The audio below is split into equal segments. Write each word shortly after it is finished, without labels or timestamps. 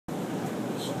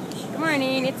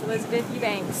morning, it's Elizabeth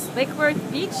Eubanks, Lake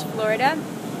Worth Beach, Florida,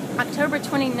 October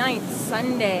 29th,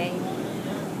 Sunday,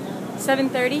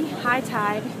 7:30, high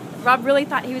tide. Rob really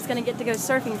thought he was going to get to go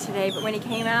surfing today, but when he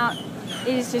came out,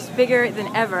 it is just bigger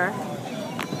than ever.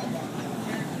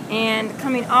 And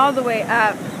coming all the way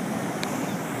up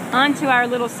onto our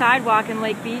little sidewalk in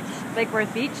Lake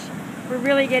Worth Beach, we're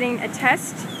really getting a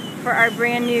test for our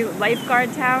brand new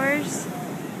lifeguard towers.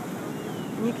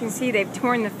 And you can see they've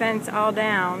torn the fence all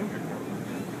down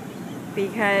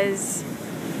because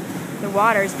the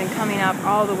water's been coming up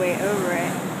all the way over it.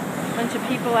 A bunch of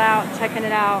people out checking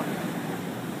it out.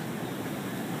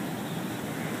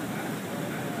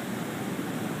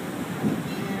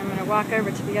 And I'm going to walk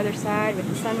over to the other side with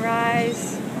the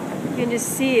sunrise. You can just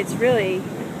see it's really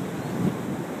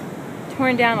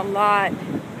torn down a lot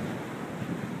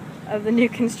of the new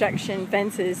construction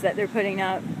fences that they're putting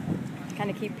up to kind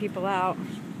of keep people out.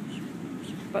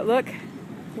 But look,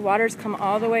 the water's come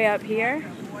all the way up here.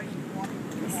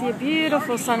 You see a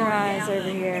beautiful sunrise over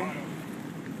here.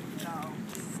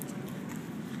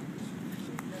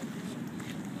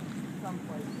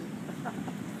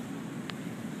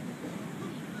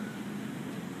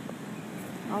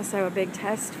 Also a big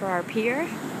test for our pier,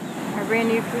 our brand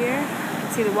new pier. You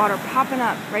can see the water popping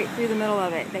up right through the middle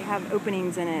of it. They have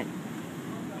openings in it,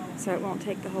 so it won't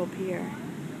take the whole pier.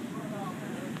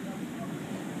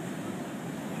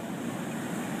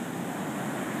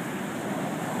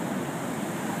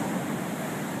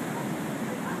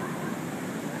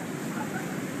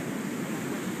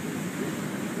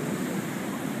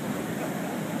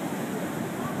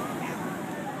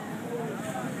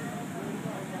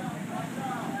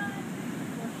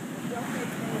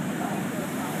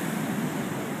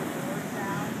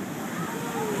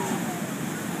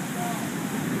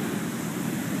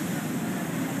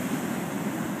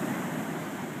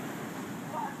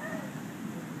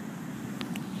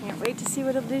 Can't wait to see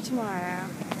what it'll do tomorrow.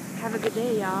 Have a good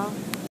day, y'all.